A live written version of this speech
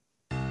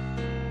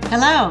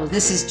Hello,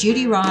 this is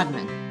Judy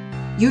Rodman.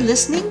 You're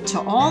listening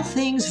to All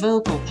Things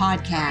Vocal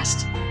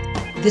podcast.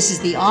 This is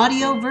the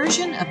audio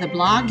version of the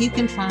blog you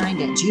can find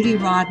at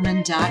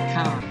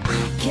judyrodman.com.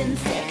 I can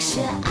fix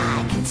you,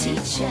 I can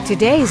teach you.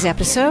 Today's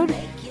episode,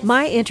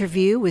 my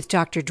interview with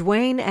Dr.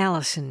 Dwayne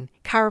Allison,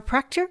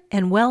 chiropractor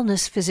and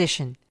wellness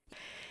physician.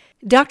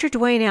 Dr.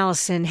 Dwayne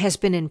Allison has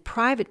been in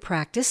private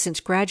practice since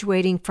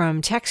graduating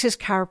from Texas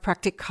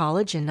Chiropractic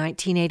College in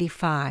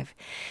 1985.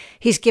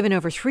 He's given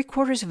over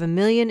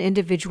 750,000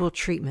 individual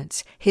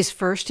treatments, his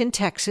first in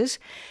Texas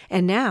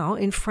and now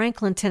in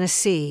Franklin,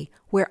 Tennessee,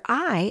 where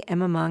I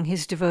am among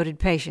his devoted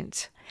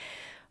patients.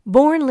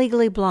 Born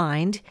legally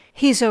blind,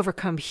 he's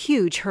overcome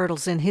huge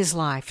hurdles in his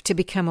life to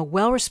become a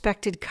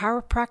well-respected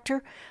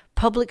chiropractor,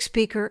 public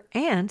speaker,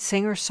 and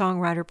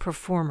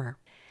singer-songwriter-performer.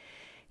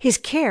 His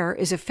care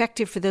is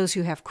effective for those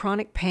who have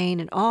chronic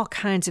pain and all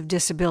kinds of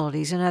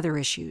disabilities and other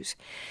issues.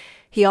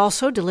 He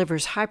also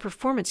delivers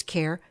high-performance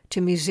care to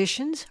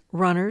musicians,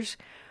 runners,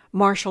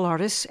 martial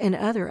artists, and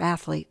other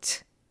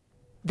athletes.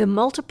 The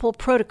multiple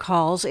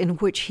protocols in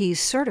which he's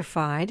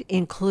certified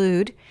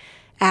include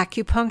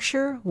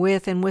acupuncture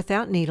with and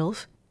without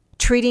needles,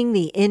 treating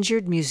the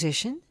injured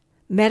musician,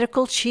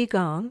 medical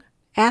qigong,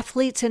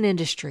 athletes and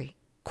industry,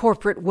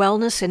 corporate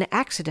wellness and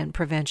accident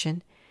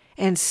prevention,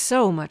 and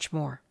so much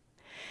more.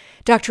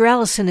 Dr.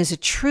 Allison is a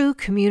true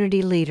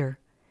community leader.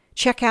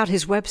 Check out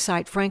his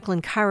website,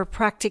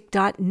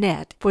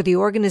 franklinchiropractic.net, for the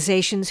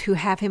organizations who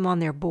have him on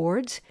their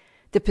boards,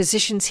 the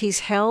positions he's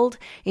held,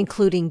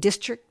 including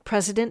district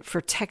president for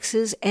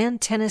Texas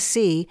and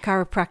Tennessee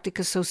chiropractic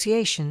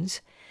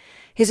associations,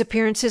 his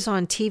appearances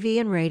on TV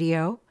and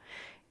radio,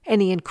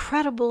 and the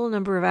incredible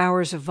number of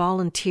hours of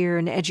volunteer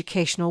and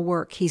educational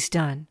work he's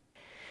done.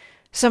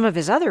 Some of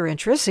his other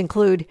interests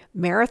include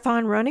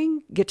marathon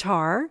running,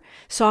 guitar,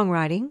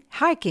 songwriting,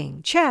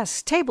 hiking,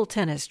 chess, table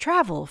tennis,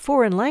 travel,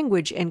 foreign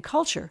language and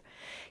culture,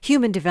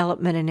 human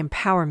development and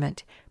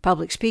empowerment,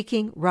 public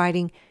speaking,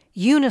 writing,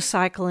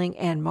 unicycling,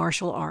 and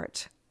martial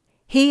arts.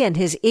 He and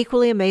his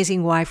equally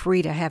amazing wife,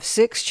 Rita, have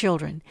 6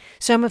 children,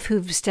 some of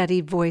whom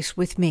studied voice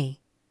with me.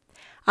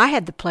 I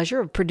had the pleasure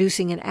of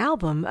producing an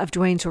album of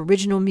Dwayne's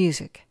original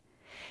music.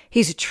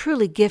 He's a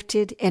truly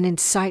gifted and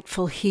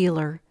insightful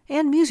healer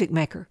and music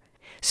maker.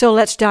 So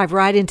let's dive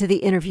right into the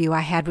interview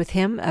I had with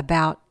him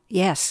about,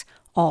 yes,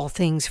 all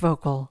things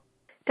vocal.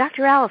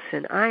 Dr.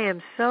 Allison, I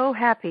am so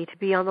happy to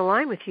be on the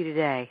line with you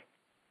today.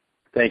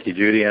 Thank you,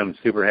 Judy. I'm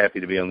super happy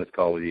to be on this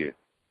call with you.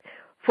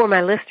 For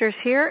my listeners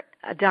here,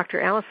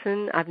 Dr.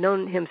 Allison, I've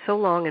known him so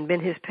long and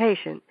been his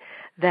patient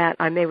that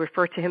I may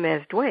refer to him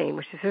as Dwayne,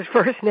 which is his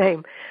first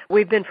name.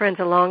 We've been friends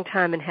a long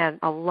time and had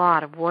a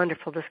lot of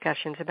wonderful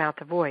discussions about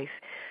the voice,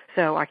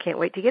 so I can't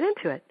wait to get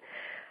into it.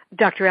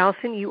 Dr.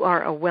 Allison, you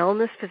are a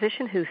wellness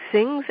physician who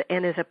sings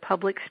and is a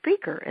public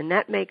speaker, and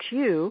that makes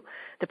you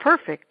the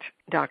perfect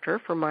doctor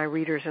for my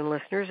readers and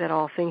listeners at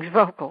All Things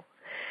Vocal.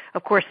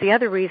 Of course, the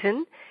other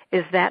reason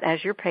is that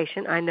as your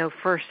patient, I know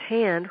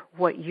firsthand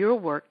what your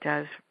work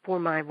does for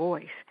my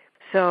voice.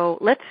 So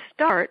let's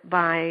start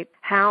by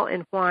how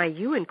and why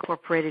you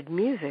incorporated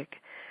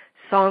music,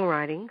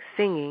 songwriting,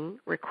 singing,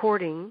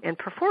 recording, and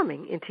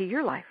performing into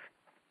your life.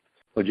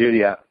 Well,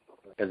 Judy,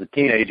 as a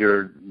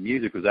teenager,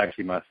 music was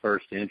actually my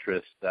first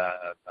interest.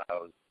 I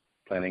was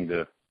planning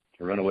to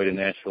run away to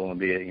Nashville and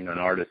be an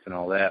artist and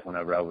all that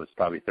whenever I was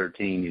probably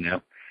 13,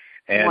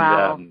 And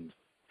wow.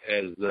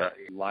 As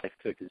life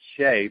took its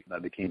shape, I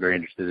became very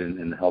interested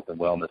in the health and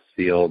wellness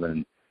field,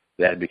 and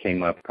that became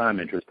my prime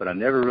interest. But I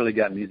never really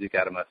got music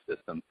out of my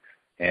system.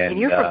 And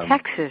you're from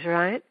Texas,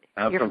 right?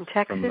 I'm you're from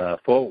Texas?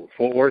 From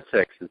Fort Worth,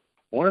 Texas.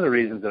 One of the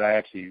reasons that I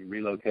actually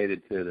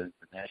relocated to the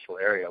Nashville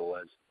area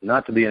was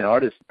not to be an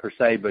artist per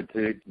se, but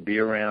to be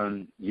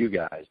around you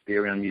guys, be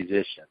around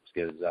musicians,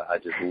 because I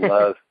just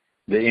love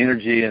the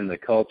energy and the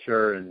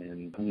culture,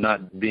 and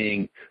not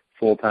being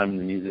full-time in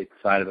the music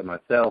side of it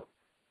myself.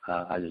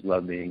 I just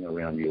love being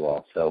around you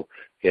all. So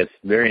it's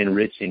very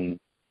enriching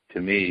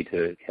to me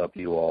to help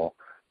you all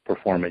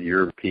perform at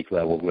your peak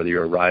level, whether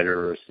you're a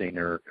writer or a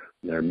singer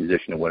or a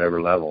musician at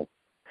whatever level.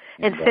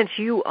 And since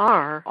you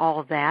are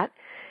all that,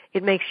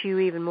 it makes you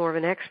even more of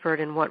an expert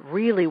in what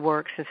really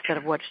works instead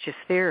of what's just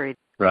theory.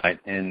 Right,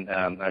 and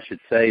I should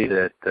say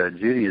that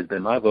Judy has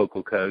been my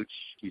vocal coach.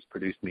 She's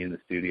produced me in the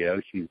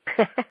studio. She's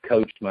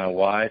coached my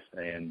wife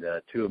and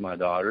 2 of my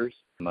daughters.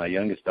 My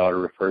youngest daughter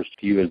refers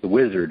to you as the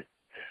wizard.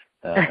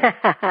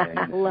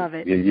 I love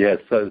it. Yes,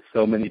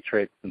 so many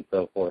tricks and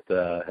so forth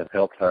have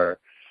helped her.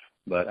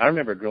 But I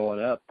remember growing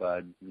up,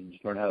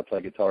 just learned how to play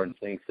guitar and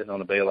sing, sitting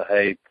on a bale of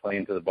hay,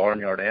 playing to the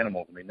barnyard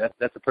animals. I mean,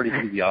 that's a pretty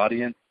easy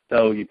audience.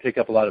 So you pick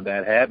up a lot of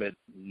bad habits,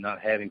 not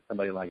having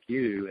somebody like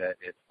you at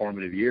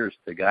formative years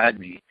to guide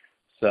me.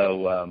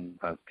 So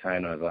I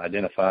kind of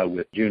identify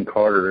with June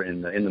Carter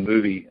in the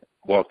movie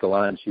Walk the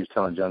Line. She was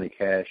telling Johnny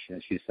Cash,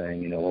 and she's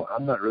saying, well,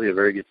 I'm not really a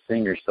very good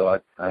singer, so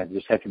I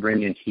just have to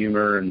bring in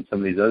humor and some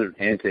of these other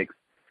antics.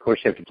 Of course,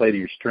 you have to play to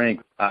your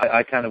strength.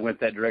 I kind of went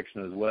that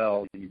direction as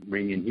well. You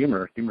bring in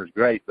humor. Humor's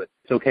great, but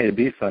it's okay to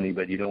be funny,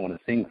 but you don't want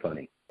to sing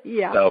funny.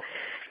 Yeah. So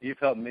you've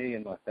helped me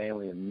and my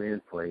family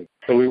immensely.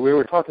 So we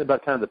were talking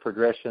about kind of the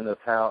progression of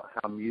how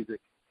music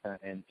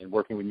and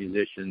working with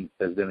musicians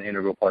has been an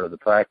integral part of the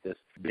practice.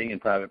 Being in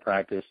private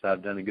practice,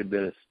 I've done a good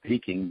bit of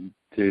speaking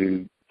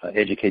to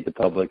educate the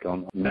public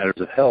on matters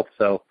of health.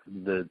 So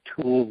the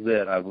tools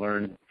that I've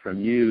learned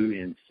from you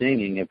in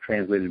singing have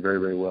translated very,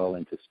 very well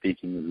into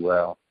speaking as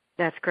well.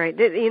 That's great.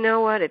 You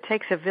know what? It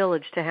takes a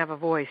village to have a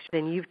voice,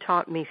 and you've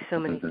taught me so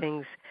many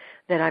things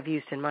that I've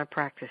used in my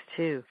practice,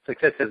 too.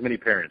 Success has many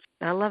parents.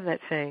 I love that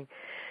saying.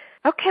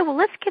 Okay, well,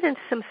 let's get into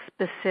some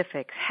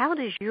specifics. How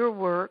does your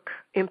work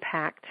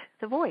impact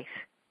the voice?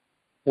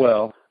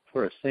 Well,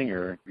 for a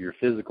singer, your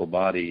physical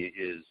body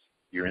is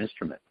your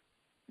instrument.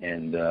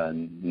 And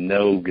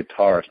no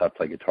guitarist, I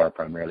play guitar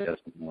primarily,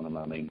 that's one of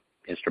my main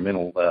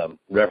instrumental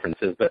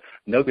references, but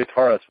no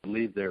guitarist would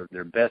leave their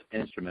best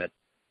instrument,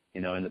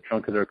 in the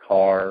trunk of their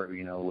car,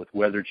 with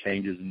weather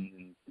changes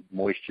and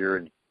moisture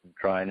and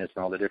dryness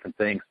and all the different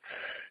things.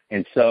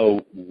 And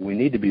so we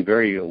need to be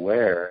very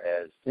aware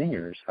as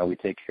singers how we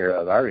take care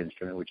of our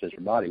instrument, which is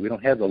our body. We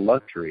don't have the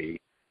luxury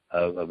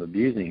of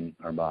abusing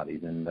our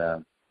bodies. And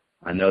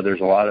I know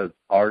there's a lot of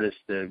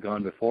artists that have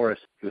gone before us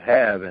who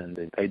have, and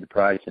they paid the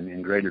price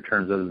in greater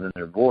terms other than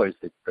their voice.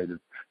 They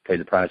paid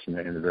the price in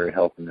their very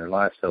health in their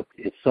life. So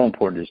it's so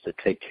important just to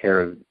take care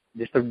of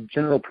just the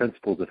general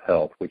principles of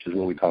health, which is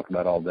what we talk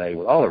about all day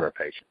with all of our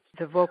patients.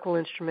 The vocal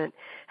instrument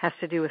has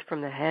to do with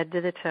from the head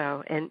to the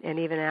toe and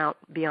even out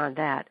beyond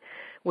that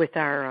with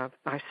our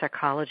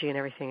psychology and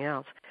everything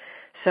else.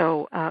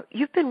 So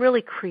you've been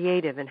really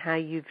creative in how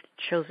you've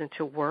chosen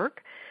to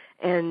work,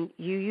 and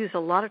you use a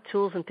lot of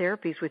tools and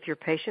therapies with your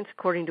patients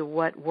according to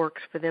what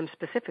works for them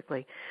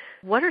specifically.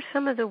 What are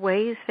some of the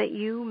ways that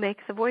you make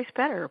the voice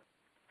better?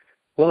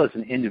 Well, it's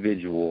an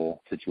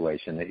individual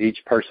situation.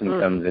 Each person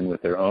comes in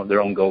with their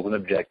own goals and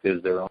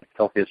objectives, their own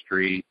health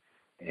history,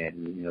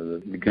 and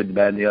the good, the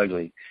bad, and the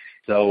ugly.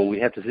 So we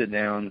have to sit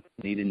down,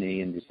 knee to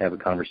knee, and just have a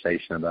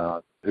conversation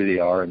about who they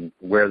are and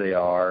where they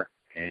are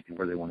and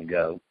where they want to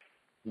go.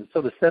 And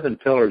so the 7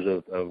 pillars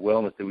of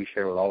wellness that we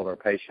share with all of our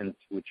patients,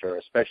 which are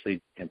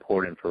especially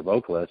important for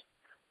vocalists,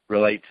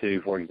 relate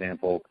to, for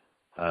example,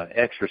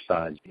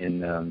 exercise.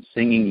 In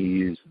singing, you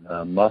use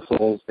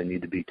muscles. They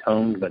need to be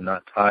toned but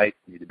not tight.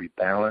 They need to be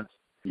balanced.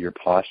 Your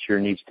posture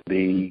needs to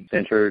be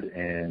centered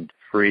and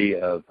free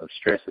of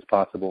stress as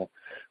possible.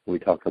 We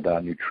talk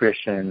about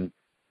nutrition,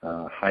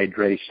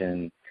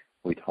 hydration.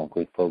 We talk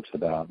with folks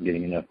about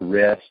getting enough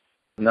rest,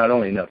 not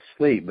only enough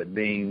sleep, but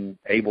being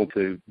able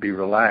to be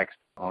relaxed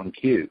on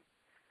cue.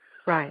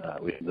 Right.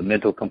 We have the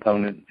mental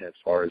component as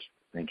far as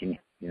thinking,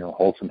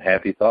 wholesome,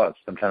 happy thoughts.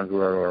 Sometimes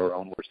we're our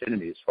own worst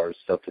enemy as far as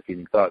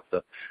self-defeating thoughts.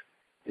 So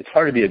it's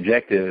hard to be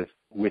objective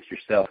with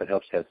yourself. It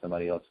helps to have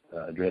somebody else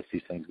address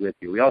these things with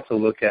you. We also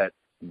look at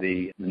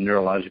the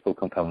neurological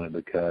component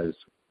because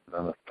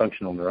I'm a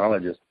functional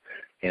neurologist,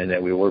 and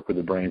that we work with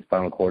the brain,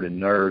 spinal cord, and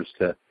nerves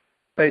to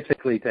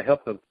basically to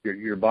help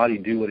your body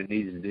do what it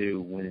needs to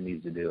do when it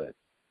needs to do it.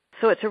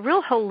 So it's a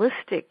real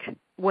holistic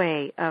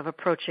way of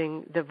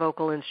approaching the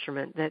vocal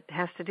instrument that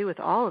has to do with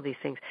all of these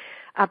things.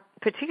 I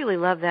particularly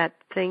love that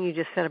thing you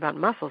just said about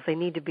muscles. They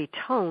need to be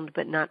toned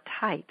but not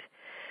tight.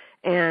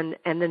 And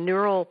the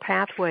neural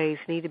pathways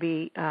need to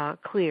be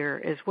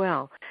clear as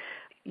well.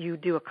 You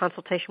do a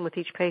consultation with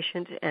each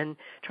patient and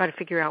try to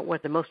figure out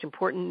what the most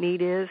important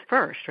need is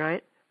first,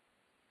 right?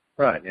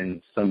 Right,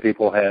 and some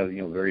people have,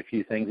 very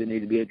few things that need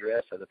to be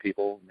addressed. Other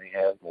people may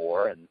have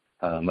more,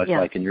 and much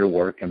like in your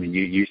work,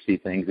 you see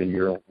things in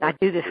your work. I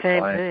do the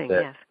same thing,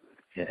 yes.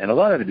 And a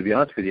lot of it, to be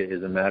honest with you,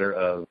 is a matter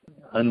of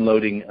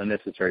unloading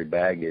unnecessary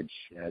baggage.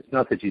 It's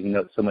not that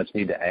you so much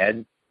need to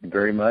add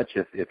very much.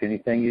 If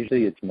anything,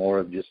 usually it's more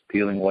of just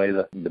peeling away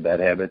the bad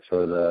habits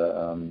or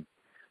the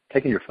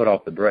taking your foot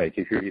off the brake.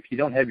 If you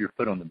don't have your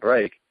foot on the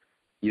brake,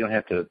 you don't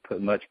have to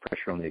put much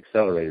pressure on the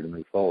accelerator to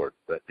move forward.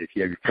 But if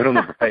you have your foot on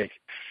the brake,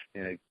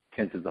 it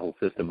tenses the whole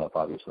system up,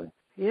 obviously.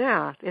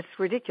 Yeah, it's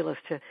ridiculous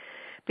to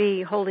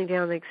be holding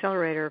down the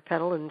accelerator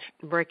pedal and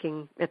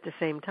braking at the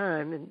same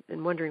time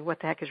and wondering what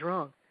the heck is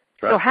wrong.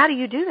 Right. So how do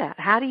you do that?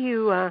 How do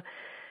you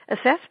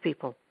assess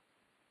people?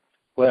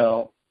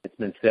 Well, it's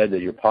been said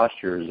that your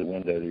posture is a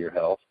window to your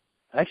health.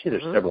 Actually,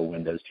 there's several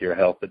windows to your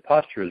health, but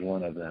posture is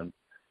one of them.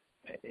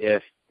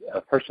 If a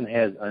person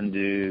has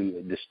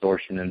undue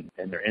distortion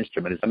in their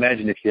instrument,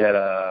 imagine if you had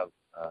a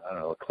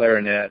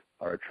clarinet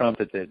or a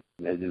trumpet that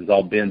was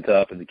all bent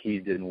up and the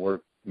keys didn't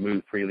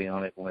move freely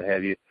on it and what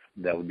have you,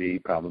 that would be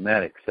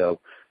problematic. So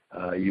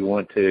you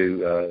want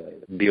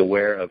to be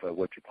aware of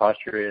what your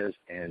posture is,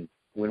 and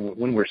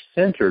when we're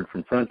centered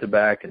from front to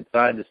back and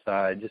side to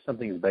side, just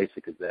something as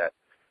basic as that,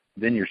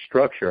 then your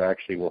structure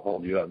actually will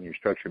hold you up. And your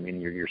structure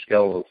meaning your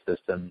skeletal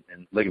system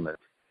and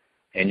ligaments,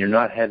 and you're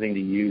not having to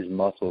use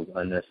muscles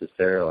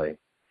unnecessarily.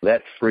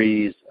 That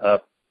frees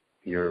up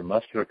your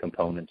muscular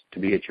components to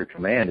be at your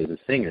command as a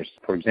singer.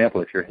 For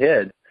example, if your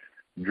head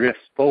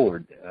drifts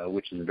forward,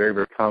 which is very,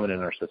 very common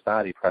in our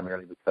society,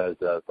 primarily because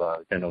of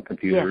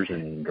computers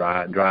and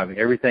driving.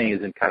 Everything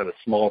is in kind of a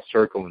small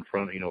circle in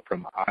front,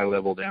 from eye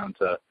level down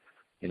to,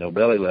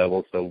 belly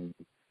level. So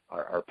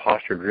our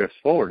posture drifts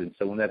forward. And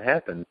so when that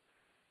happens,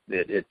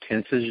 it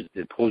tenses,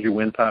 it pulls your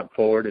windpipe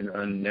forward in an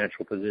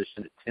unnatural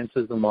position. It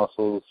tenses the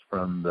muscles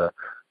from the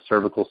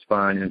cervical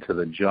spine into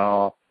the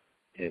jaw.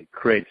 It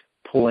creates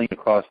pulling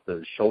across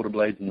the shoulder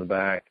blades in the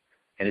back.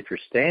 And if you're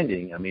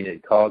standing, I mean,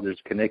 it causes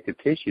connective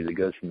tissue that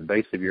goes from the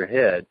base of your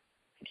head.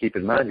 And keep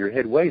in mind, your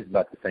head weighs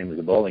about the same as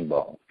a bowling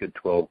ball, good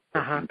 12,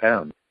 15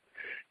 pounds.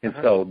 And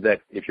so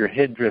that if your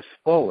head drifts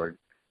forward,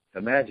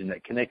 imagine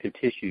that connective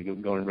tissue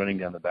going running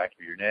down the back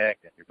of your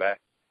neck, down your back,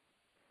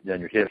 down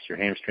your hips, your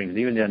hamstrings, and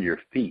even down to your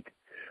feet,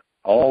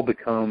 all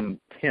become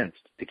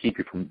tensed to keep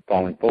you from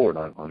falling forward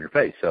on your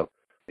face. So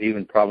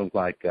even problems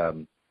like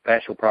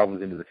fascial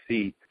problems into the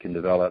feet can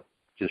develop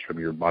just from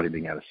your body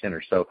being out of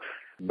center. So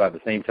by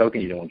the same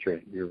token, you don't want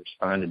your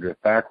spine to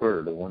drift backward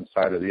or to one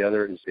side or the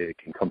other. It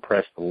can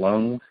compress the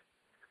lungs,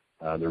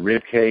 the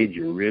rib cage.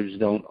 Your ribs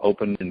don't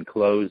open and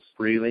close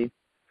freely.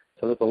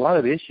 So there's a lot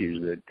of issues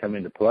that come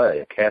into play,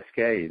 a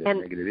cascade of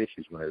negative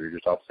issues whenever you're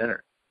just off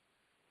center.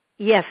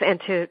 Yes, and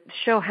to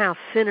show how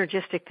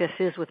synergistic this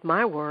is with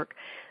my work,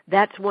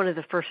 that's one of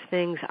the first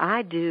things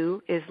I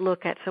do is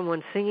look at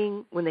someone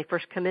singing when they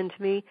first come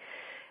into me,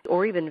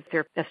 or even if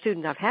they're a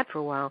student I've had for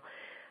a while.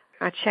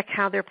 I check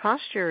how their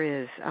posture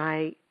is.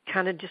 I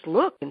kind of just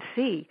look and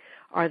see,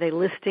 are they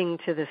listing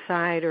to the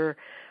side or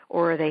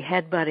are they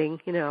headbutting,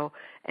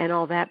 and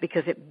all that,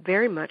 because it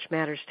very much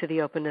matters to the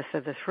openness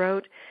of the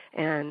throat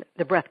and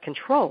the breath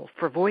control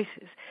for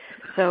voices.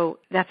 So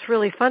that's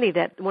really funny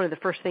that one of the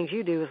first things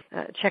you do is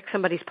check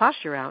somebody's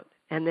posture out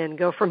and then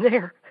go from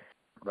there.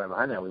 Right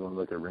behind that, we want to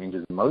look at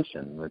ranges of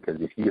motion, because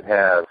if you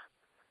have,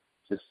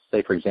 just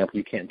say, for example,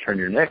 you can't turn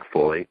your neck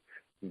fully,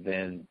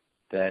 then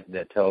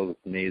that tells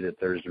me that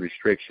there's a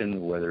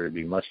restriction, whether it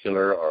be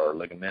muscular or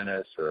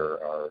ligamentous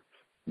or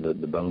the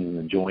bones in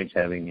the joints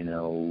having,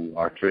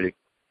 arthritic,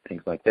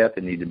 things like that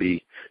need to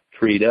be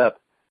freed up.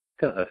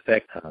 It's going to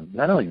affect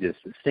not only just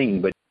the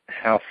singing, but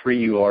how free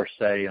you are,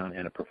 say,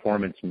 in a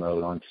performance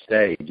mode on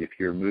stage. If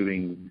you're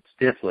moving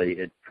stiffly,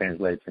 it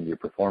translates into your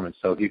performance.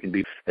 So if you can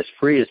be as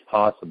free as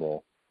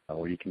possible,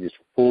 where you can just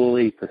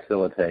fully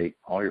facilitate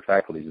all your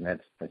faculties, and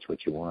that's what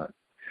you want.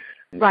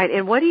 Right,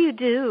 and what do you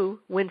do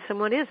when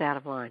someone is out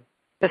of line,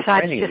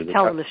 besides just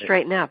tell them to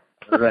straighten up?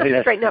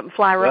 Right. Straighten up and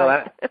fly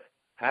right.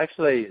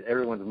 Actually,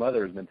 everyone's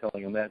mother has been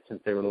telling them that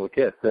since they were little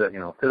kids. Sit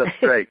up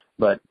straight.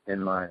 But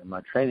in my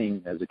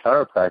training as a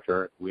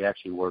chiropractor, we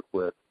actually work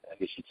with, I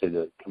guess you'd say,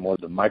 the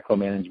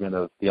micromanagement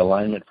of the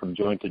alignment from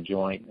joint to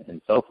joint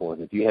and so forth.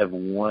 If you have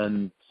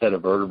one set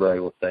of vertebrae,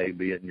 we'll say,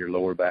 be it in your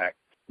lower back,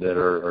 that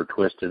are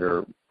twisted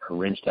or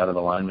wrenched out of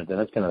alignment, then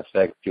it's going to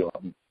affect you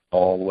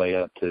all the way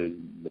up to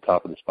the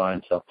top of the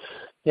spine. So,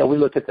 yeah, we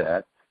look at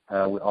that.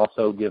 We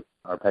also give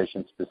our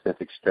patients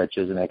specific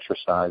stretches and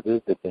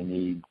exercises if they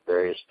need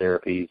various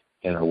therapies.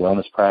 In our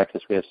wellness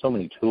practice, we have so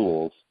many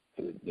tools.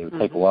 It would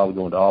take a while to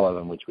go into all of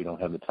them, which we don't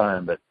have the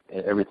time, but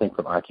everything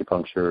from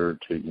acupuncture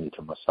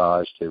to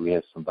massage to, we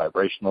have some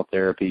vibrational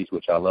therapies,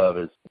 which I love,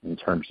 is in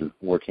terms of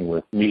working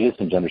with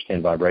musicians to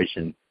understand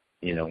vibration,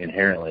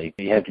 inherently.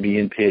 You have to be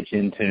in pitch,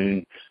 in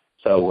tune.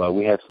 So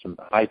we have some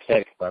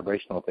high-tech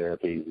vibrational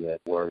therapies that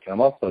work.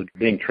 I'm also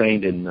being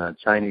trained in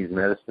Chinese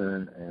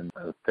medicine and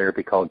a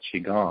therapy called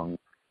Qigong.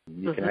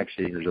 You can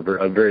actually, there's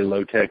a very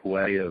low-tech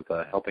way of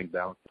helping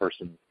balance a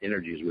person's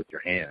energies with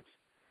your hands.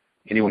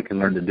 Anyone can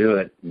learn to do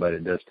it, but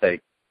it does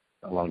take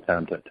a long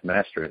time to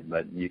master it.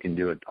 But you can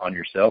do it on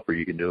yourself or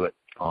you can do it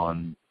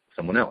on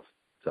someone else.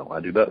 So I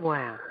do both.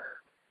 Wow.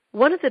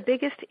 One of the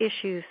biggest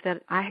issues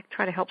that I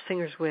try to help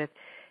singers with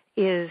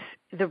is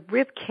the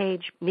rib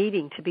cage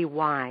needing to be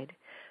wide,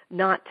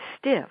 not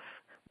stiff,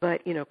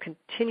 but,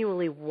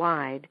 continually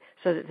wide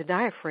so that the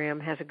diaphragm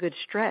has a good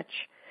stretch,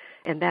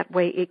 and that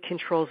way it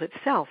controls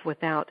itself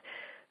without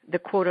the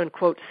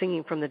quote-unquote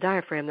singing from the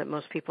diaphragm that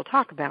most people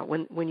talk about.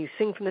 When you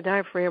sing from the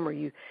diaphragm, or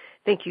you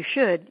think you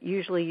should,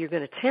 usually you're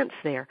going to tense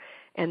there,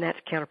 and that's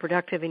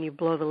counterproductive, and you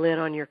blow the lid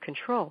on your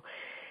control.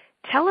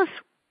 Tell us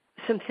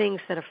some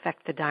things that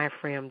affect the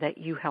diaphragm that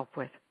you help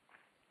with.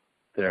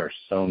 There are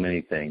so many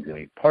things.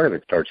 Part of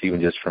it starts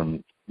even just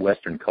from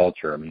Western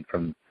culture.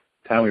 From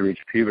the time we reach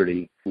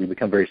puberty, we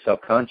become very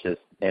self-conscious,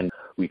 and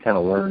we kind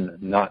of learn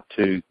not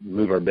to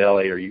move our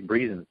belly or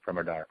breathe from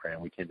our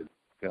diaphragm. We tend to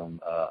become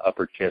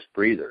upper chest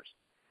breathers.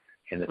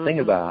 And the thing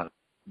about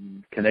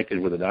connected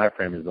with the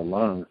diaphragm is the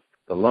lungs.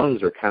 The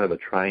lungs are kind of a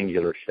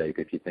triangular shape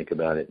if you think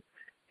about it.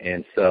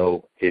 And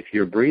so if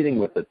you're breathing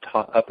with the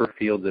upper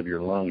fields of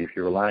your lung, if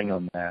you're relying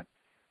on that,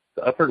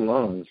 the upper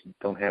lungs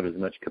don't have as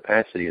much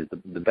capacity as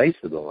the base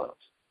of the lungs.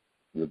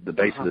 The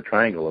base of the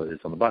triangle is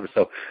on the bottom.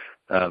 So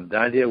the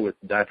idea with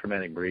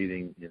diaphragmatic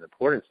breathing, the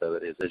importance of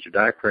it is as your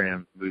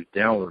diaphragm moves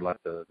downward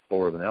like the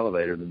floor of an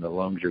elevator, then the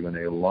lungs are going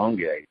to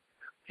elongate,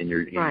 and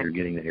you're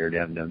getting the air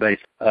down the base.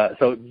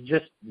 So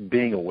just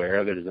being aware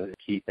of it is a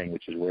key thing,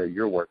 which is where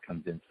your work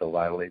comes in so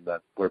vitally.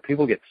 But where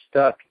people get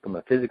stuck from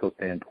a physical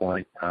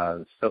standpoint,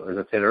 so as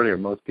I said earlier,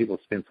 most people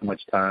spend so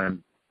much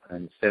time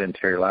and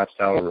sedentary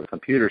lifestyle over a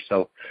computer.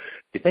 So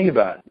if you think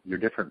about your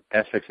different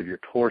aspects of your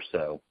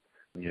torso,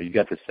 You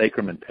got the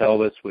sacrum and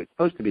pelvis, which is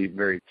supposed to be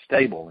very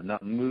stable and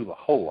not move a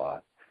whole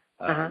lot,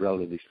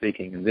 relatively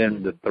speaking. And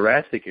then the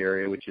thoracic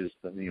area, which is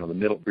the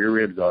middle rear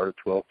ribs are the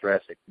 12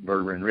 thoracic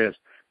vertebrae and ribs,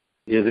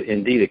 is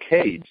indeed a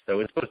cage. So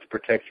it's supposed to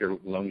protect your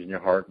lungs and your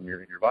heart and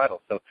your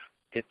vitals. So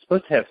it's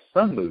supposed to have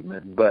some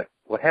movement, but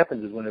what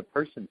happens is when a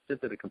person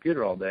sits at a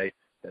computer all day,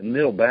 the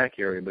middle back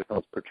area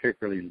becomes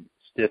particularly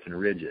stiff and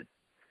rigid.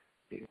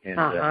 And,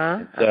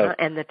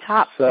 and the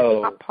top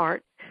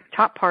part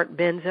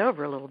bends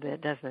over a little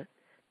bit, doesn't it?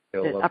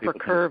 The upper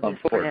curve is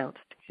pronounced.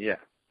 Yeah.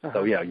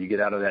 So you get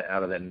out of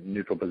that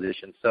neutral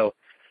position. So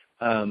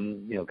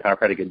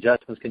chiropractic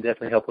adjustments can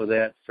definitely help with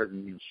that.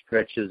 Certain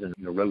stretches and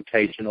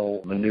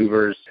rotational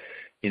maneuvers.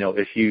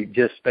 If you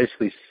just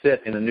basically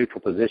sit in a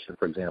neutral position,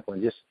 for example,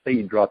 and just say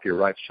you drop your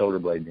right shoulder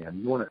blade down,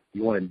 you want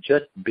to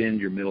just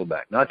bend your middle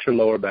back, not your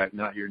lower back,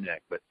 not your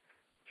neck, but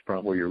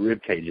from where your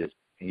rib cage is.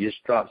 And you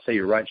just drop, say,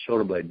 your right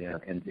shoulder blade down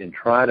and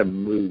try to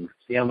move.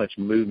 See how much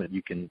movement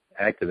you can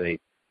activate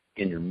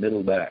in your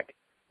middle back.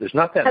 There's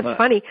not that much. That's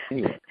funny.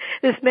 Anyway.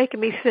 This is making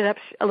me sit up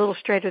a little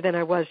straighter than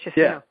I was just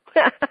now.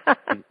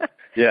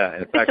 Yeah.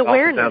 In fact,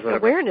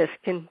 awareness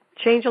can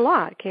change a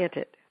lot, can't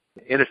it?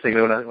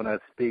 Interestingly, when I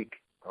speak,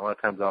 a lot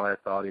of times I'll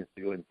ask the audience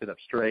to go and sit up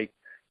straight,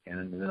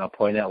 and then I'll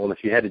point out, well,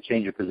 if you had to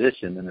change your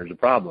position, then there's a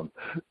problem.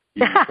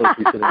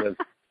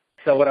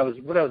 So what I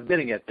was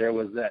getting at there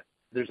was that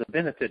there's a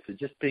benefit to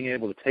just being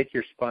able to take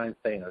your spine,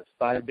 say, in a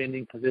side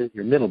bending position,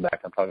 your middle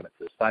back, I'm talking about,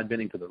 the side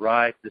bending to the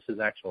right. This is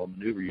actual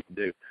maneuver you can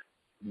do.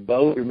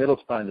 Bow your middle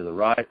spine to the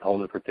right,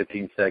 hold it for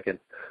 15 seconds,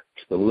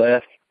 to the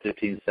left,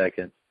 15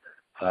 seconds,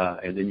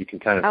 and then you can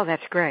kind of... Oh,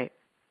 that's great.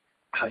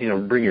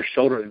 Bring your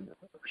shoulder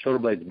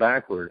blades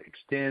backward,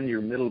 extend your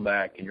middle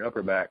back and your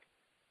upper back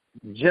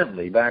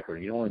gently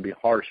backward. You don't want to be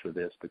harsh with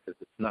this because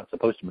it's not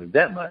supposed to move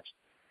that much.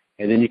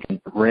 And then you can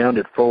round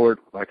it forward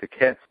like a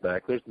cat's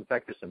back. There's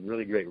some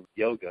really great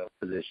yoga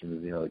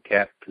positions, the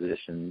cat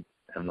position.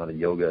 I'm not a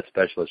yoga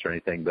specialist or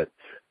anything, but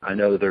I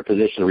know that there are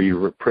positions where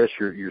you press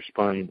your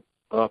spine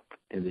up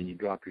and then you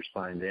drop your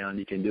spine down.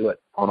 You can do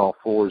it on all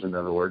fours, in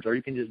other words, or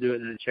you can just do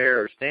it in a chair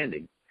or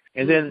standing.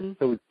 And then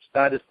so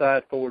side to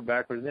side, forward,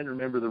 backward, and then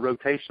remember the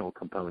rotational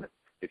component.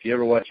 If you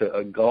ever watch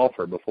a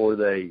golfer before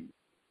they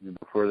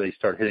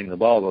start hitting the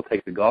ball, they'll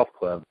take the golf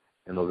club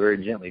and they'll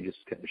very gently,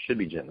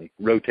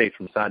 rotate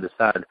from side to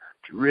side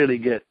to really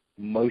get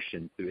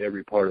motion through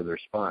every part of their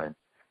spine.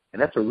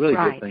 And that's a really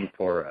good thing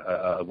for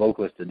a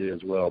vocalist to do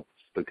as well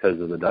because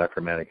of the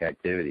diaphragmatic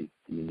activity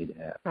you need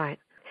to have. Right.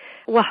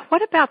 Well,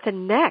 what about the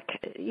neck?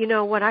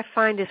 What I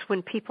find is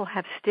when people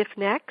have stiff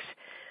necks,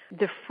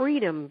 the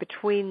freedom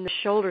between the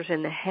shoulders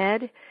and the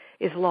head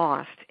is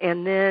lost.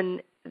 And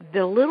then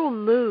the little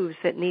moves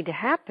that need to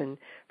happen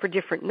for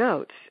different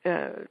notes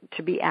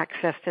to be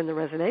accessed in the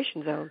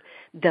resonation zone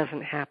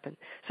doesn't happen.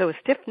 So a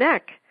stiff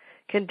neck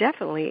can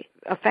definitely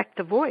affect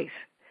the voice.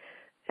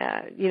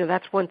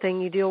 That's one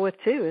thing you deal with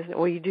too, isn't it?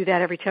 Or you do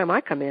that every time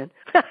I come in.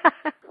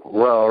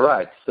 Well,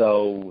 right.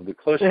 So the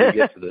closer you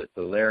get to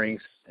the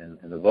larynx and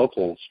the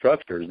vocal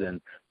structures, then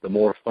the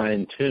more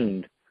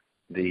fine-tuned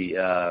the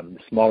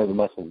smaller the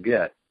muscles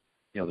get.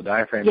 The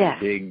diaphragm is a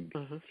big,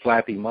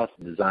 flappy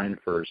muscle designed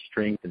for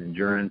strength and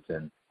endurance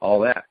and all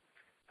that.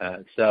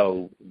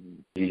 So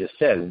you just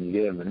said, when you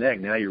get in the neck,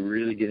 now you're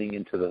really getting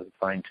into the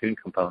fine-tuned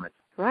component.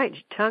 Right,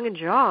 tongue and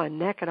jaw and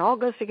neck, it all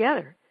goes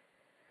together.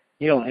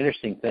 An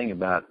interesting thing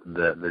about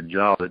the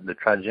jaw, the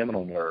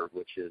trigeminal nerve,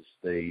 which is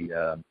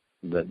the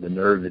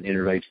nerve that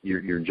innervates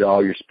your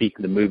jaw,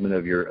 the movement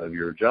of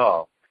your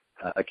jaw,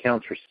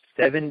 accounts for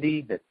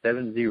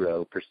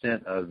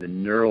 70% of the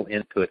neural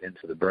input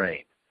into the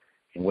brain.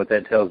 And what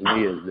that tells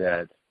me is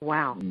that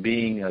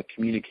being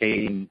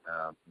communicating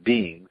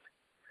beings,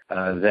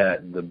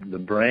 that the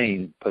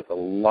brain puts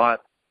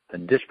a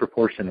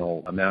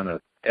disproportional amount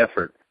of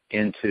effort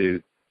into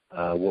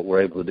what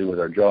we're able to do with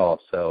our jaw.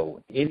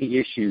 So any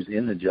issues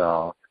in the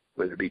jaw,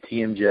 whether it be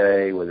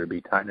TMJ, whether it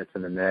be tightness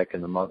in the neck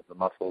and the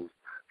muscles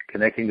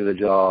connecting to the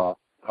jaw,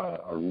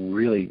 are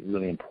really,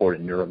 really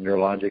important.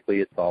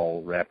 Neurologically, it's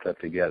all wrapped up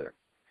together.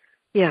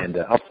 Yeah. And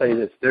I'll say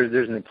this,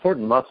 there's an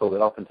important muscle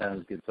that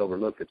oftentimes gets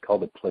overlooked. It's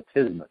called the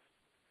platysmus.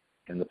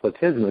 And the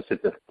platysmus,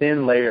 it's a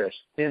thin layer, a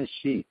thin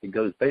sheath. It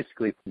goes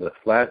basically from the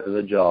flat of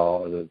the jaw,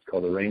 or it's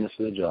called the ramus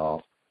of the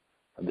jaw,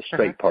 the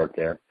straight part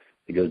there.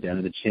 It goes down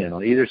to the chin.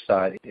 On either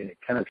side, and it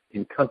kind of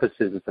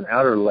encompasses, it's an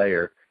outer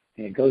layer,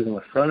 and it goes in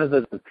the front of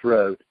the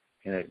throat,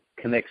 and it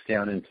connects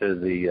down into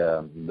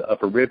the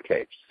upper rib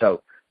cage.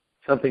 So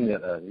something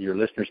that your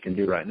listeners can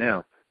do right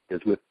now is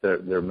with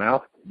their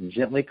mouth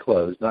gently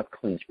closed, not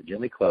clenched, but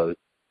gently closed,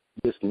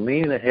 just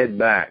lean the head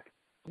back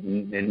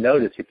and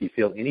notice if you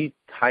feel any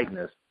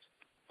tightness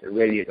that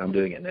radiates. I'm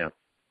doing it now.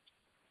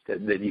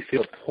 That you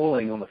feel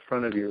pulling on the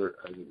front of your,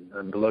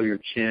 below your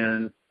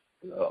chin,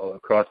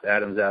 across the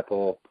Adam's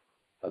apple,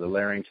 the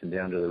larynx, and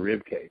down to the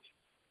rib cage.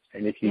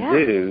 And if you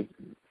do,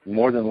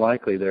 more than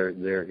likely there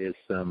is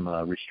some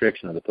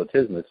restriction of the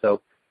platysmus.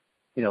 So,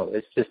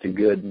 it's just a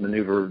good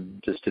maneuver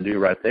just to do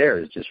right there,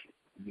 is just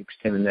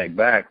extend the neck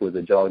back with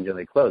the jaw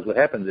gently closed. What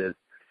happens is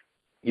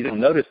you don't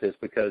notice this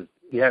because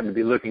you happen to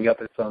be looking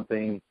up at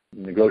something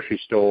in the grocery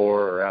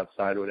store or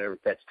outside or whatever, if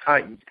that's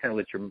tight, you just kind of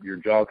let your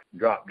jaw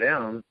drop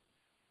down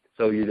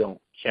so you don't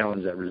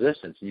challenge that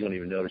resistance. You don't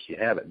even notice you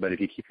have it. But if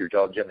you keep your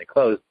jaw gently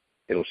closed,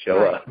 it'll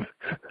show up.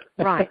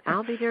 Right.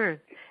 I'll be darned.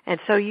 And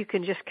so you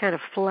can just kind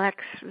of flex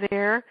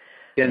there.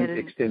 And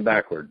extend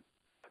backward.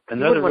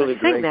 Another you wouldn't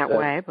want to sing that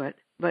way,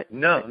 but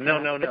no.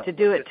 But to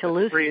do it to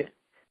loosen it.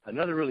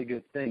 Another really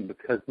good thing,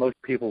 because most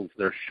people,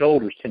 their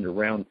shoulders tend to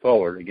round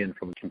forward, again,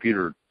 from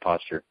computer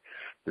posture.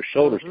 Their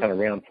shoulders kind of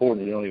round forward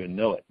and they don't even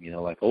know it.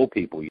 Like old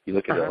people. You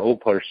look at an old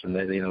person,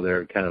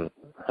 they're kind of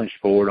hunched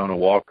forward on a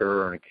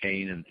walker or on a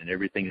cane, and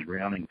everything is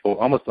rounding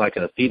forward, almost like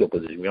in a fetal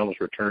position. We almost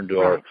return to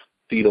our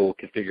fetal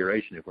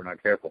configuration if we're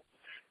not careful.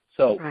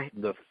 So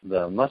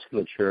the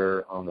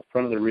musculature on the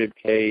front of the rib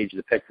cage,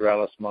 the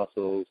pectoralis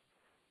muscles,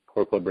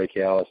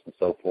 coracobrachialis, and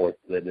so forth,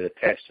 that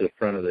attach to the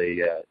front of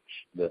the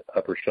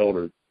upper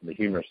shoulder, the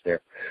humerus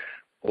there.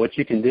 What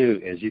you can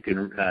do is you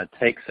can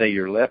take, say,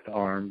 your left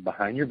arm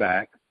behind your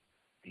back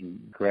and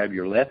grab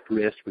your left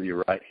wrist with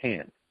your right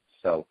hand.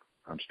 So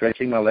I'm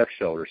stretching my left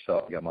shoulder.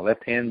 So I got my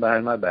left hand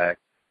behind my back.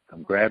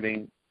 I'm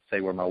grabbing,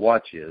 say, where my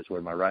watch is,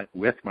 with my right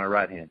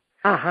hand.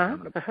 I'm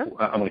going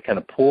to kind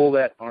of pull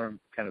that arm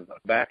kind of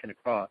back and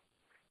across.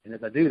 And as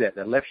I do that,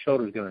 left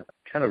shoulder is going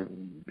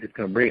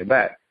to bring it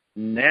back.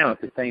 Now,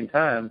 at the same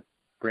time,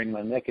 bring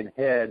my neck and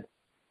head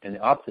in the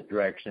opposite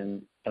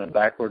direction, kind of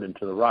backward and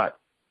to the right,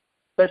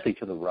 especially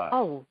to the right.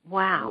 Oh,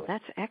 wow.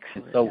 That's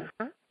excellent.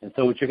 And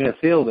so what you're going to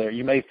feel there,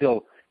 you may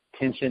feel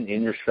tension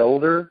in your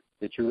shoulder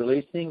that you're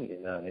releasing,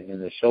 in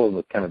the shoulder,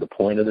 with kind of the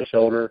point of the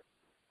shoulder.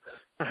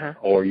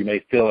 Or you may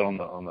feel it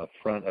on the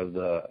front of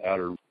the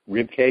outer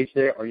rib cage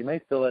there, or you may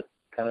feel it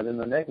kind of in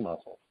the neck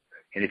muscle.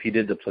 And if you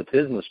did the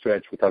platysma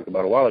stretch we talked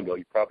about a while ago,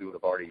 you probably would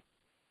have already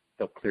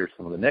helped clear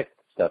some of the neck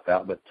stuff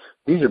out. But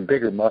these are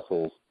bigger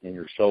muscles in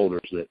your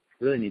shoulders that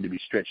really need to be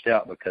stretched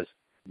out, because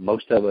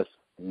most of us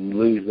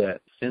lose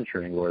that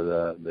centering where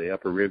the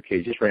upper rib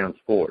cage just rounds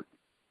forward.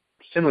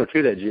 Similar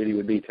to that, Judy,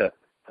 would be to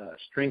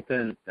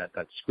strengthen that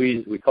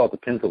squeeze. We call it the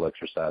pencil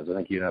exercise. I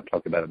think you and I have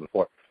talked about it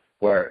before,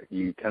 where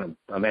you kind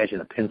of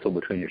imagine a pencil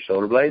between your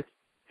shoulder blades,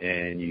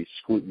 and you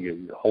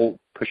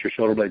push your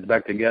shoulder blades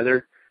back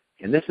together.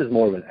 And this is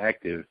more of an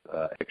active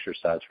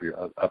exercise for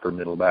your upper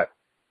middle back.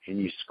 And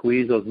you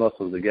squeeze those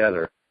muscles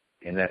together,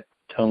 and that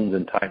tones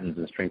and tightens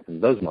and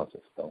strengthens those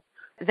muscles. So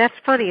that's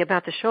funny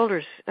about the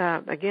shoulders.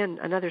 Again,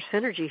 another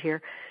synergy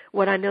here.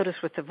 What I notice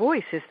with the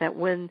voice is that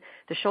when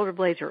the shoulder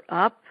blades are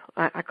up,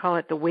 I call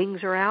it the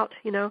wings are out,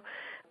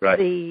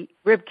 the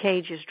rib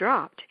cage is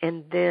dropped,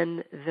 and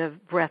then the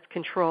breath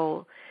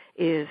control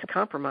is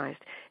compromised.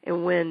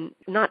 And when,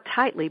 not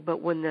tightly,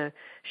 but when the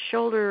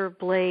shoulder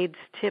blades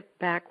tip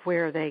back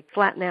where they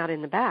flatten out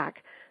in the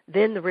back,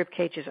 then the rib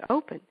cage is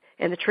open.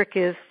 And the trick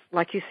is,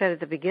 like you said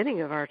at the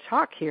beginning of our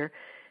talk here,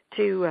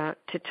 to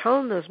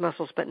tone those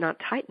muscles but not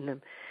tighten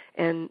them.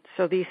 And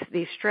so these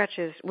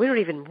stretches, we don't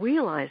even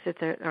realize that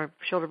our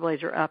shoulder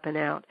blades are up and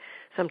out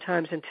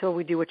sometimes until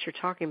we do what you're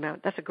talking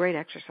about. That's a great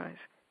exercise.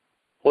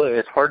 Well,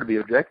 it's hard to be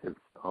objective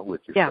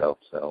with yourself.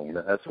 Yeah.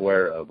 So that's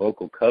where a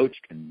vocal coach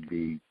can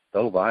be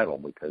so vital,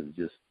 because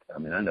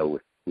I know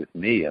with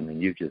me,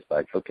 you just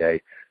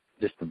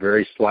just a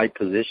very slight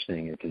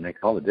positioning, it can make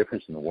all the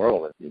difference in the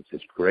world. It's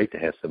just great to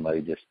have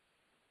somebody just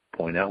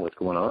point out what's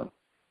going on.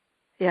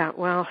 Yeah,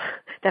 well,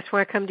 that's why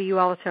I come to you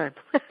all the time.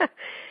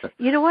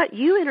 You know what?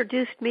 You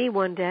introduced me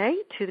one day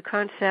to the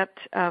concept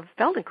of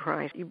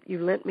Feldenkrais.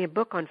 You lent me a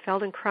book on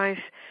Feldenkrais,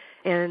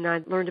 and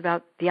I learned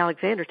about the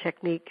Alexander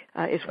technique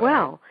as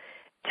well.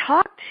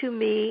 Talk to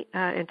me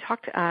and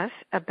talk to us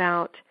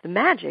about the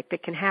magic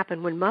that can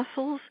happen when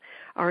muscles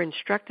are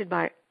instructed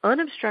by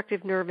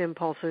unobstructed nerve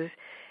impulses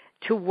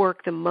to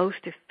work the most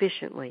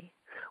efficiently.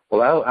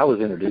 Well, I was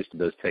introduced to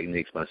those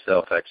techniques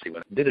myself, actually,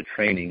 when I did a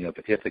training up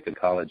at Ithaca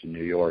College in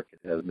New York.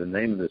 The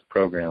name of this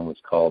program was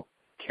called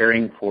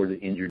Caring for the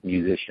Injured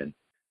Musician.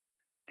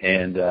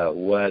 And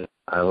what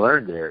I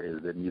learned there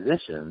is that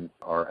musicians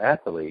are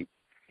athletes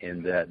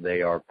in that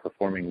they are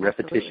performing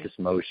repetitious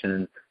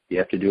motion. You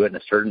have to do it in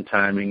a certain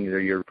timing.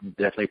 You're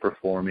definitely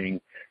performing,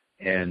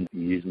 and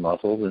you use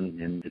muscles,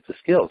 and it's a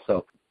skill.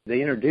 So they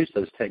introduced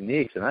those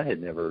techniques, and I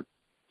had never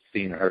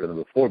seen or heard of them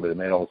before, but it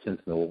made all the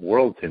sense in the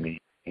world to me.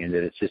 And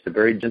that it's just a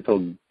very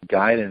gentle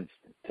guidance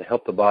to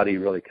help the body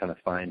really kind of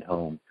find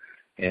home.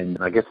 And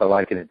I guess I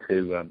liken it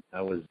to,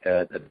 I was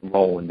at the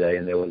mall one day,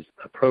 and there was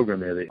a program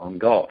there on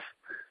golf.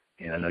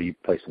 And I know you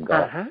play some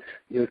golf.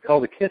 It was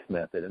called the KISS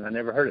method, and I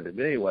never heard of it.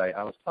 But anyway,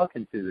 I was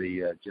talking to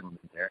the gentleman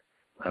there.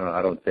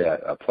 I don't say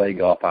I play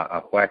golf.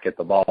 I whack at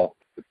the ball,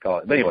 let's call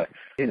it. But anyway,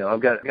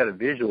 I've got a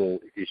visual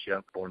issue.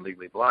 I'm born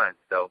legally blind.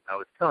 So I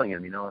was telling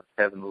him, I was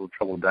having a little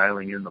trouble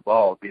dialing in the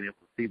ball, being able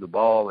to see the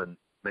ball and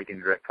making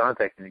direct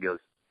contact. And he goes,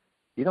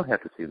 "You don't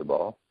have to see the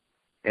ball."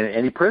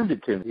 And he proved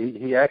it to me.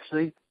 He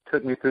actually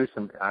took me through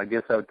some, I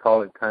guess I would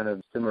call it kind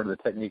of similar to the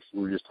techniques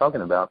we were just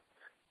talking about,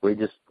 where he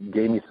just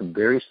gave me some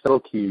very subtle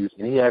cues,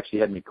 and he actually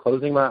had me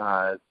closing my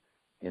eyes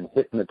and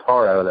hitting the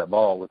tar out of that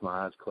ball with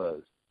my eyes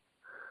closed.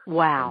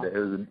 Wow.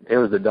 It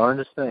was the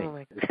darndest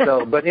thing.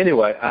 So, but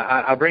anyway,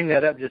 I bring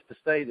that up just to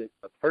say that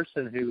a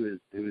person who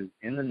is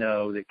in the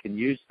know that can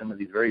use some of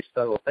these very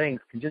subtle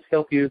things can just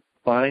help you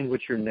find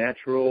what your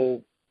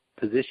natural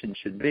position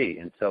should be.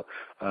 And so,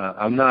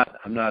 I'm not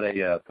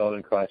a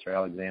Feldenkrais or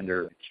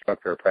Alexander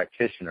instructor or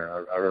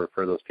practitioner. I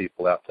refer those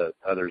people out to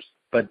others.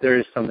 But there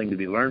is something to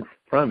be learned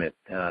from it,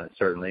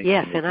 certainly.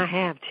 Yes, and I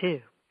have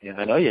too. Yeah,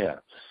 I know you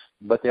have.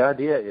 But the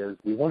idea is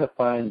we want to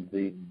find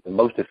the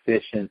most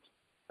efficient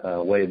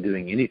way of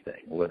doing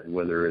anything,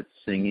 whether it's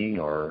singing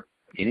or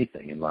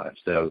anything in life.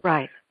 So,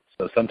 right.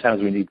 So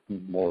sometimes we need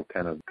more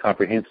kind of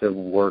comprehensive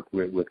work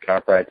with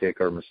chiropractic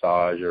or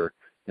massage or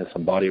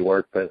some body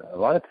work. But a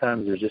lot of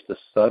times there's just a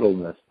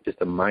subtleness, just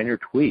a minor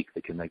tweak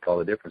that can make all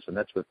the difference, and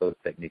that's what those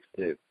techniques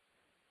do.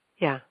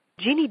 Yeah.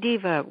 Jeannie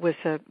Diva was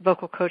a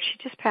vocal coach. She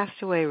just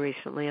passed away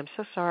recently. I'm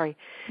so sorry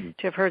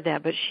to have heard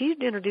that. But she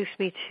introduced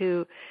me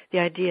to the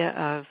idea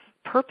of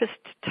purposed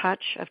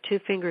touch of 2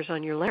 fingers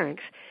on your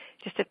larynx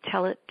just to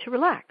tell it to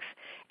relax.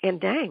 And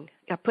dang,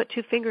 I put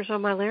 2 fingers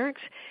on my larynx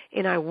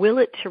and I will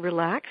it to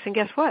relax, and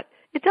guess what?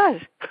 It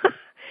does.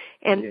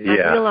 And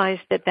I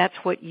realized that that's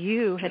what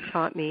you had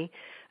taught me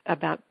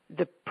about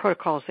the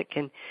protocols that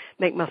can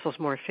make muscles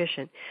more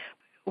efficient.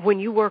 When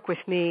you work with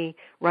me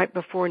right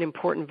before an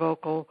important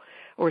vocal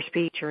or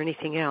speech or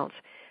anything else,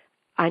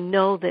 I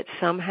know that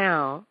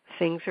somehow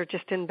things are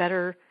just in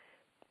better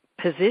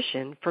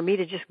position for me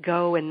to just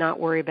go and not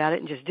worry about it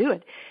and just do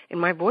it.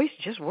 And my voice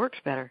just works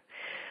better.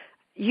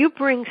 You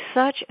bring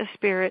such a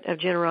spirit of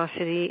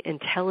generosity,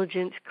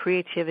 intelligence,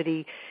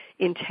 creativity,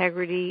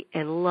 integrity,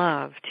 and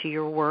love to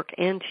your work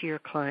and to your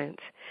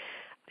clients.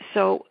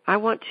 So I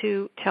want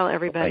to tell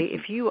everybody,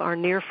 if you are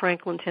near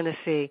Franklin,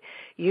 Tennessee,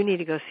 you need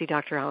to go see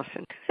Dr.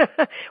 Allison.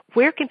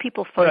 Where can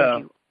people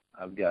find you?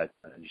 I've got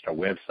just our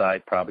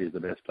website, probably is the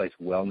best place,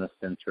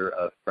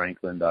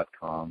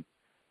 wellnesscenterofranklin.com.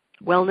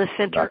 Wellness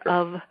Center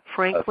of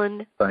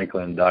Franklin?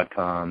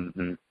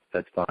 Franklin.com.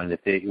 That's fine.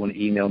 If you want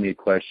to email me a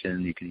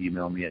question, you can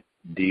email me at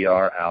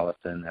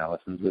drallison,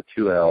 Allison's with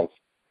 2 L's,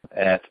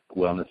 at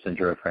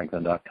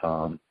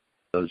wellnesscenterofranklin.com.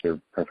 Those are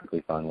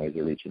perfectly fine ways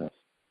of reaching us.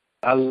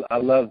 I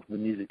love the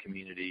music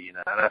community, and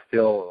I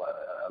feel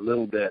a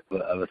little bit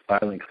of a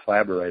silent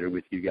collaborator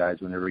with you guys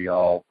whenever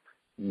y'all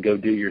go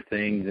do your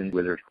things, and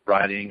whether it's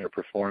writing or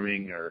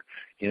performing or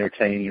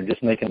entertaining or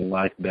just making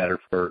life better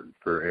for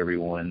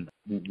everyone.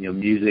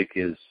 Music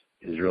is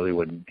really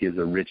what gives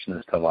a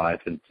richness to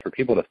life, and for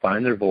people to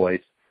find their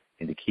voice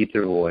and to keep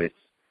their voice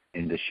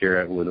and to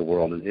share it with the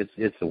world,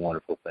 it's a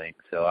wonderful thing.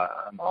 So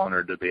I'm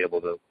honored to be able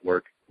to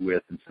work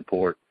with and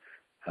support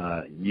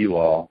you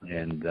all,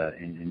 and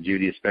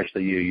Judy,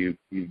 especially you.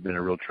 You've been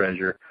a real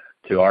treasure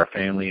to our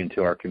family and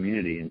to our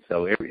community. And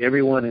so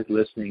everyone is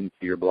listening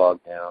to your blog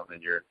now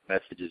and your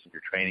messages and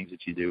your trainings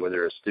that you do, whether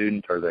they're a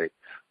student or they're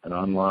an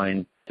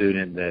online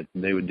student, that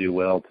they would do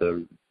well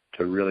to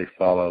really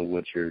follow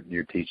what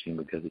you're teaching,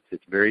 because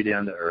it's very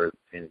down to earth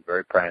and it's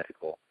very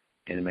practical,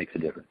 and it makes a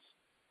difference.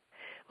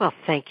 Well,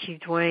 thank you,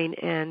 Dwayne.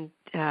 And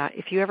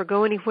if you ever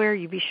go anywhere,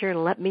 you be sure to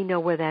let me know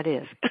where that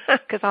is,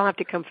 because I'll have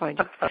to come find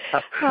you.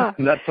 I'm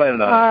not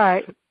planning on it. All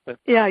right.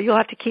 Yeah, you'll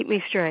have to keep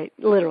me straight,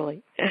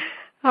 literally.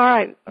 All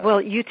right.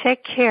 Well, you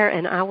take care,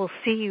 and I will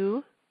see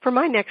you for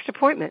my next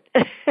appointment.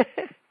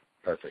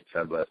 Perfect.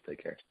 God bless.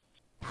 Take care.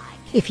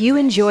 If you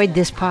enjoyed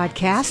this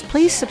podcast,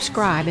 please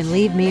subscribe and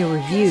leave me a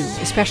review,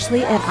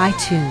 especially at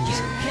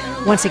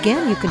iTunes. Once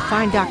again, you can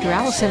find Dr.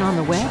 Allison on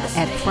the web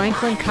at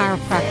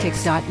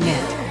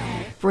franklinchiropractic.net.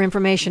 For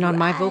information on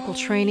my vocal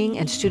training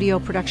and studio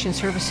production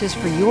services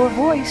for your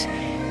voice,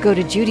 go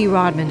to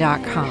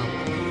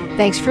judyrodman.com.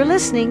 Thanks for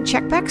listening.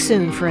 Check back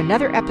soon for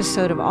another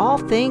episode of All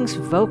Things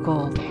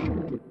Vocal.